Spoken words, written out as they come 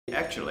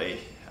Actually,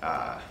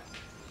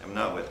 I'm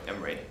not with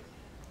Emory,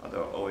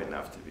 although old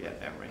enough to be at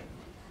Emory.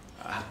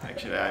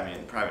 Actually, I'm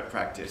in private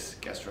practice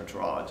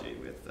gastroenterology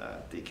with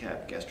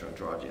DCAT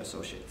Gastroenterology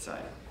Associates.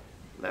 I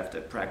left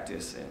the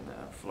practice in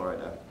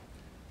Florida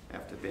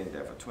after being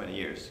there for 20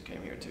 years.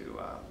 Came here to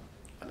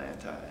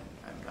Atlanta, and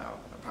I'm now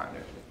a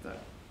partner with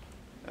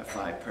a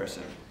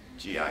 5-person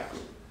GI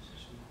group.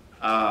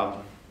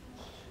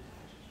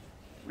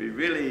 We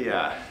really,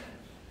 I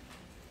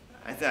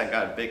think I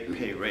got a big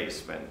pay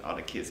raise when all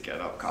the kids get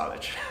out of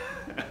college.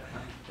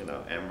 You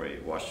know, Emory,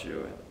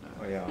 WashU, and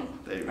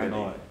they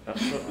really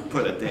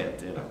put a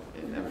dent, you know,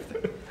 in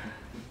everything.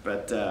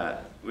 But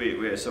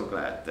we are so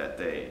glad that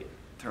they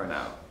turn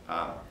out.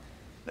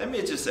 Let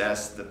me just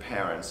ask the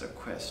parents a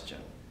question.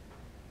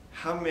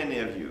 How many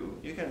of you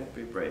can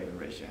be brave and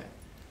raise your hand,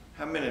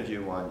 how many of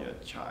you want your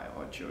child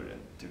or children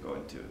to go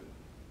into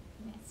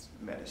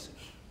medicine?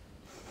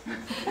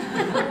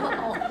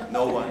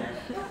 No one?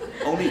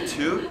 Only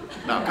 2?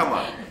 Now come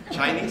on.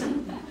 Chinese?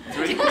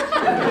 3? 4,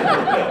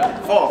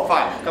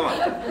 5, come on.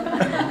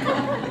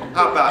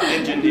 How about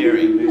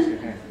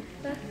engineering?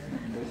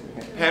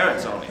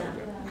 Parents only.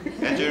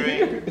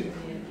 Engineering,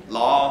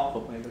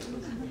 law,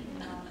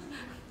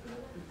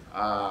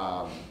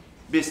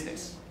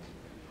 business.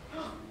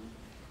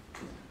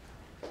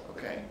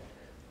 Okay.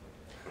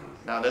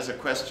 Now there's a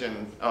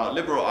question,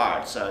 liberal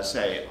arts,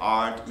 say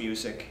art,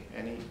 music,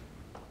 any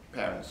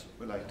parents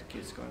would like the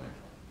kids going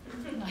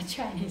there? My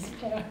Chinese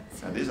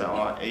parents. Now these are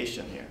all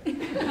Asian here.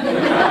 It's a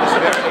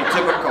very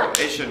typical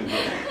Asian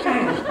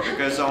group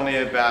because only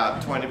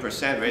about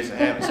 20% raise their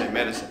hand and say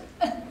medicine.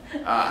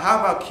 How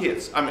about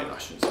kids? I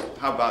shouldn't say.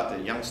 How about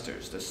the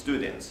youngsters, the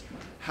students?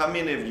 How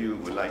many of you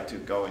would like to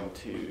go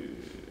into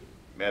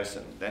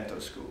medicine, dental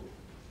school?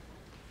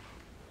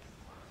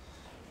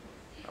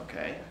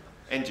 Okay.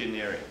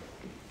 Engineering.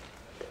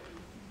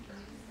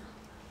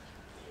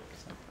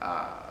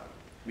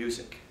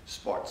 Music,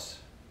 sports,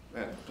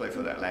 play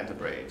for the Atlanta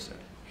Braves.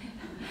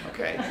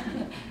 Okay,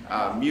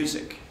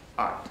 music,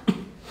 art.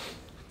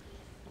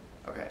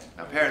 Okay,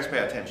 now parents pay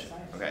attention.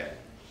 Okay,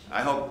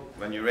 I hope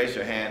when you raise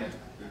your hand,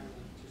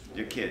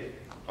 your kid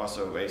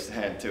also raise the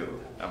hand too,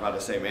 about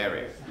the same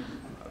area.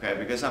 Okay,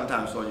 because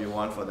sometimes what you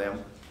want for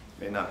them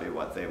may not be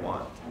what they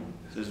want.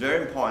 So it's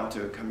very important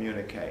to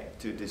communicate,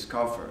 to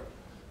discover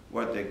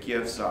what their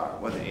gifts are,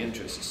 what their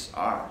interests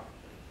are.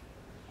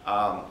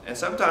 And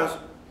sometimes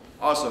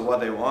also what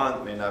they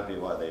want may not be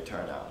what they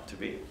turn out to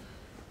be.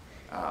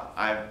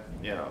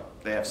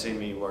 They have seen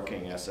me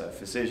working as a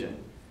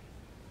physician.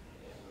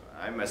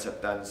 I must have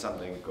done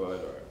something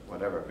good or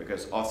whatever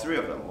because all 3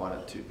 of them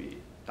wanted to be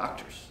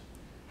doctors.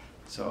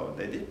 So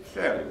they did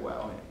fairly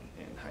well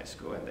in high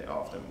school and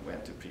all of them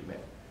went to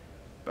pre-med.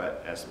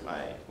 But as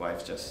my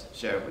wife just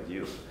shared with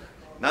you,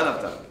 none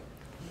of them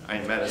are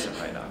in medicine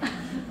right now.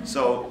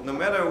 So no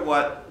matter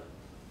what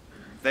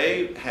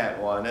they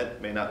had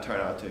wanted may not turn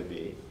out to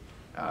be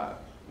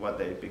what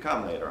they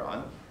become later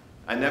on.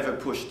 I never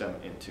pushed them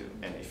into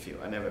any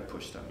field. I never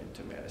pushed them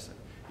into medicine,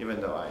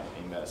 even though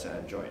in medicine I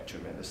enjoy it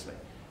tremendously.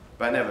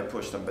 But I never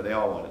pushed them, but they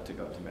all wanted to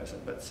go to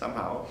medicine. But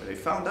somehow they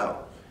found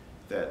out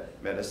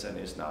that medicine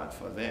is not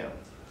for them.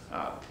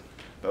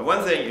 But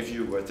one thing, if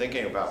you were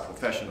thinking about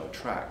professional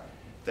track,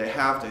 they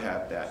have to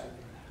have that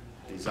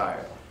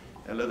desire,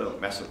 a little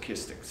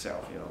masochistic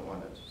self,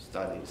 want to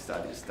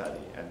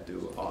study, and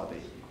do all the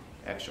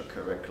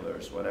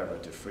extracurriculars, whatever,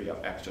 to free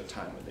up extra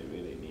time when they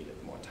really needed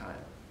more time.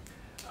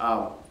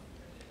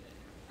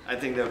 I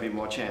think there'll be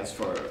more chance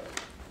for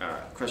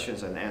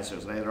questions and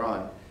answers later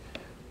on.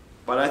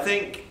 But I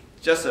think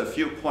just a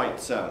few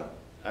points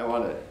I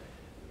want to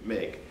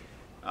make.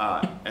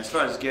 As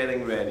far as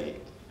getting ready,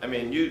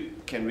 you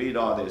can read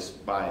all this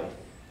by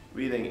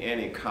reading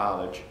any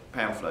college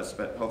pamphlets,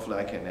 but hopefully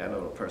I can add a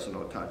little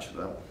personal touch to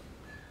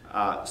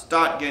them.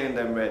 Start getting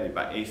them ready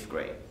by 8th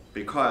grade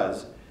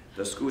because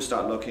the schools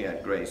start looking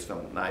at grades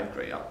from 9th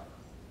grade up.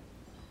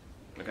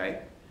 Okay?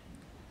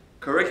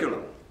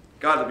 Curriculum,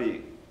 got to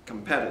be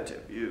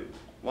competitive. You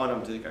want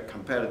them to take a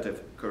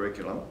competitive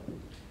curriculum.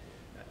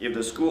 If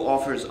the school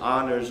offers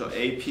honors or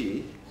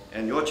AP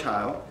and your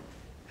child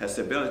has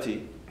the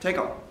ability, take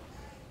them.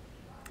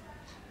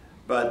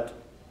 But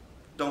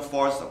don't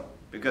force them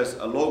because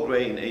a low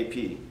grade in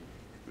AP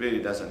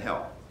really doesn't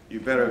help. You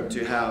better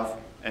to have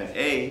an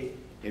A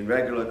in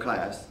regular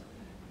class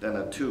than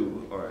a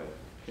 2 or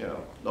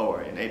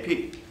lower in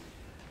AP.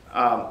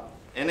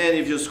 And then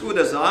if your school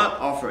does not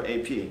offer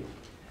AP,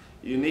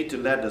 you need to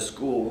let the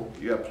school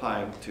you're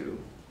applying to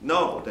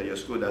know that your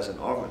school doesn't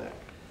offer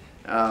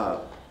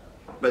that.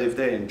 But if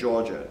they're in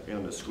Georgia,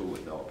 the school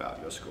would know about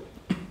your school.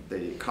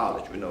 The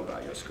college would know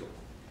about your school.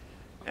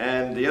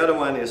 And the other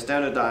one is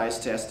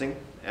standardized testing,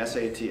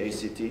 SAT,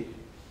 ACT.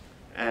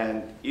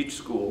 And each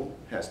school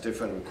has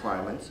different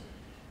requirements.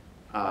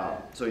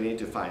 So you need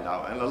to find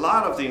out. And a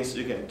lot of things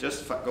you can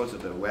just go to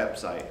the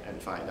website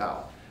and find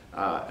out.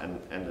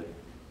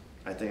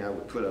 I think I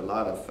would put a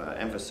lot of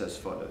emphasis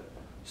for the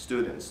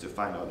students to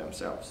find out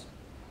themselves.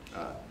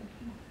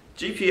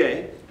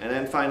 GPA, and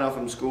then find out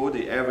from school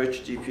the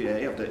average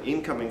GPA of the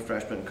incoming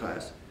freshman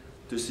class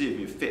to see if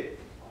you fit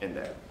in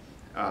there.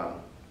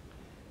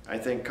 I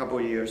think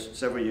several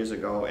years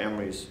ago,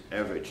 Emory's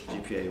average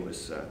GPA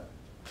was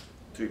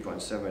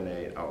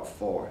 3.78 out of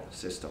 4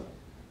 system.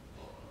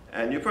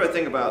 And you probably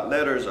think about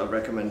letters of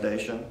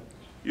recommendation.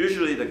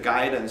 Usually the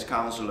guidance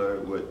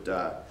counselor would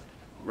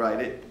write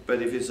it,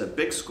 but if it's a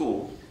big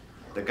school,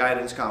 the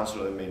guidance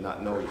counselor may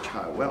not know your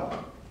child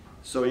well.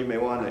 So you may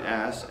want to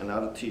ask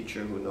another teacher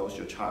who knows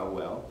your child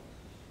well,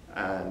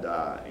 and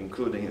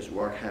including his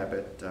work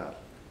habit,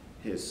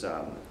 his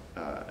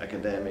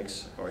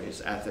academics or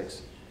his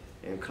ethics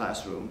in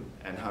classroom,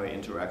 and how he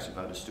interacts with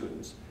other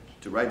students,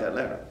 to write that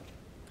letter.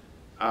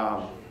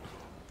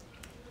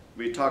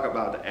 We talk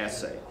about the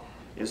essay.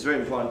 It's very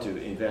important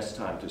to invest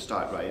time to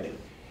start writing.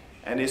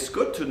 And it's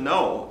good to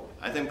know,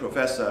 I think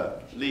Professor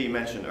Lee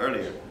mentioned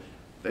earlier,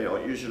 they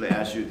usually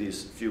ask you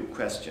these few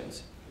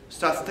questions.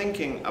 Start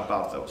thinking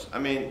about those. I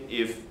mean,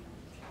 if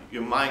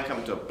your mind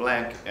comes to a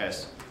blank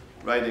as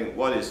writing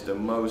what is the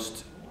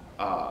most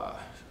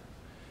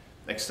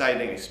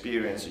exciting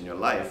experience in your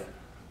life,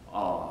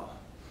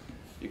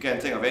 you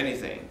can't think of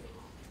anything,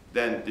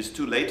 then it's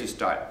too late to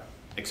start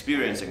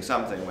experiencing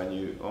something when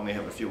you only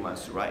have a few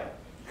months to write.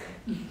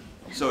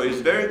 So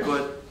it's very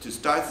good to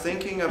start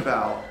thinking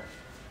about,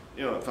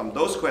 from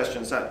those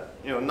questions that,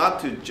 not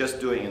to just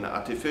do it in an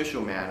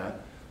artificial manner,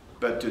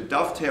 but to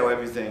dovetail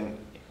everything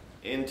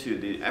into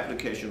the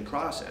application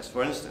process.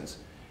 For instance,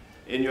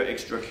 in your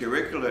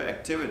extracurricular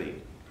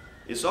activity,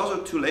 it's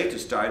also too late to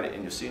start it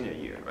in your senior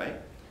year, right?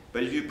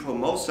 But if you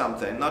promote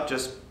something, not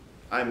just,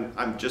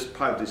 I'm just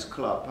part of this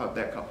club, part of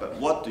that club, but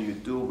what do you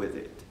do with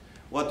it?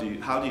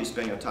 How do you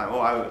spend your time?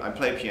 Oh, I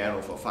play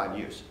piano for 5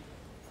 years.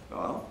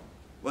 Well,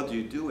 what do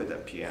you do with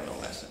that piano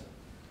lesson?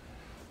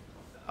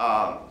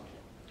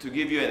 To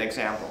give you an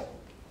example,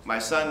 my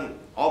son,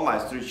 all my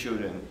 3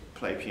 children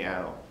play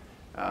piano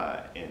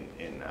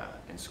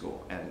in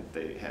school, and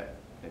they have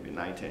maybe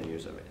 9-10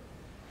 years of it.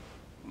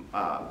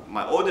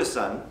 My oldest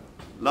son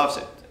loves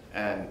it,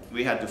 and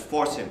we had to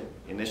force him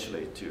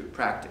initially to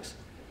practice.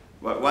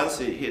 But once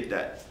he hit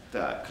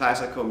that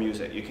classical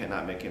music, you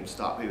cannot make him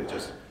stop. He would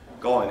just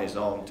go on his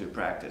own to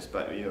practice.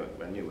 But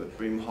when you would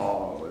Brim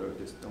Hall or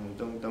this dum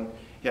dum dum,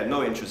 he had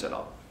no interest at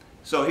all.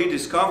 So he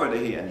discovered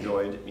that he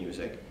enjoyed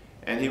music,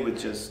 and he would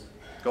just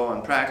go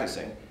on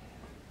practicing.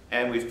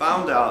 And we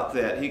found out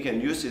that he can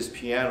use his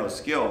piano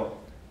skill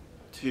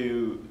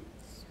to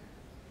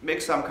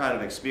make some kind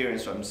of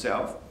experience for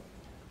himself,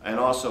 and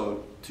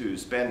also to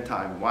spend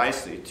time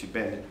wisely to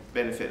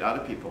benefit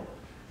other people.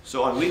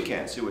 So on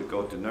weekends, he would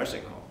go to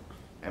nursing home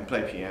and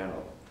play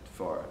piano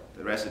for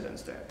the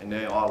residents there, and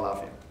they all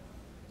love him.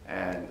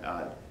 And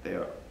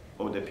they're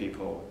older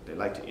people, they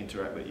like to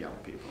interact with young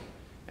people.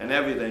 And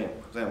everything,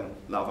 them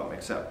love him,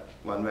 except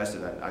one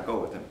resident, I go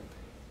with him,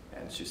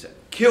 and she said,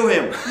 kill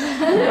him!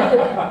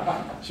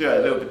 She had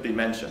a little bit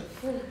dementia.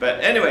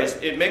 But anyways,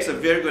 it makes a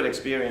very good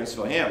experience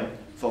for him.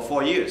 For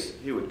 4 years,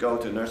 he would go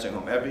to nursing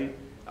home every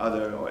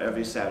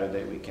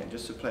Saturday weekend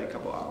just to play a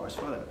couple hours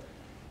for them.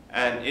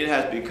 And it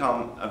has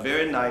become a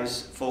very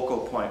nice focal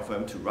point for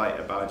him to write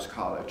about his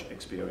college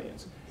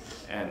experience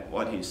and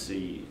what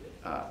he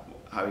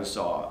how he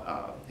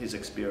saw his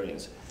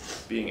experience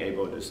being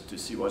able to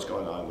see what's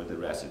going on with the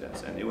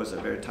residents. And it was a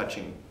very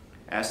touching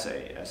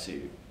essay as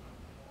he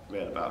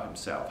read about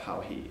himself,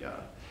 how he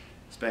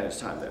spent his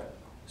time there.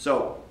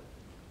 So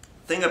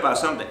think about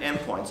some of the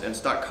endpoints and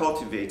start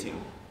cultivating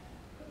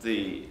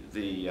the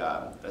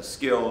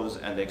skills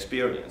and the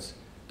experience.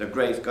 The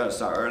grades got to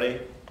start early.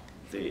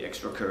 The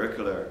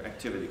extracurricular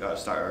activity got to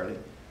start early.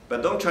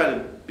 But don't try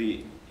to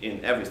be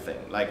in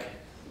everything. Like,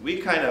 we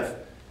kind of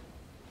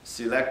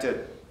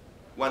selected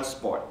one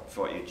sport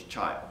for each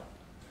child,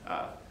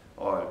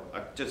 or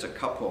just a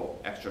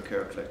couple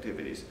extracurricular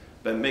activities,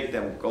 but make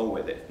them go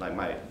with it. Like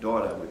my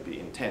daughter would be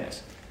in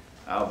tennis.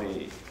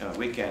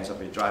 Weekends I'll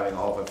be driving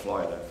all over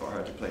Florida for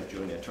her to play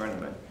junior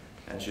tournament,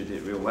 and she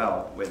did real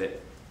well with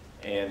it.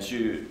 And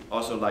she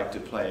also liked to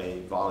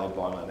play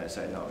volleyball, and I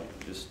said, no,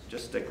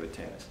 just stick with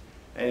tennis.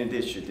 And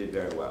indeed, she did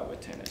very well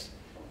with tennis.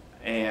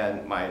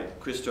 And my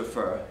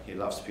Christopher, he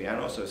loves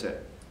piano, so I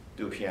said,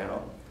 do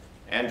piano.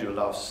 Andrew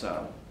loves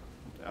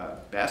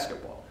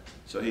basketball,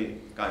 so he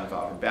got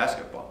involved in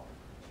basketball.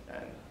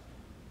 And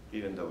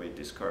even though we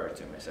discouraged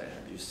him, I said,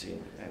 have you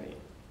seen any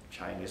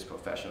Chinese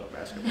professional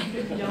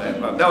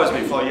basketball? That was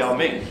before Yao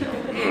Ming.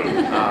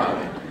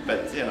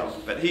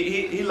 But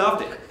he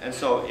loved it, and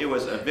so it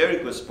was a very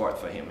good sport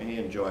for him, and he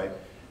enjoyed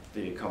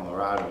the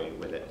camaraderie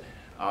with it.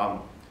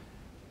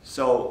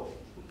 So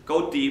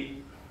go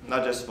deep,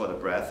 not just for the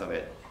breadth of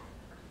it.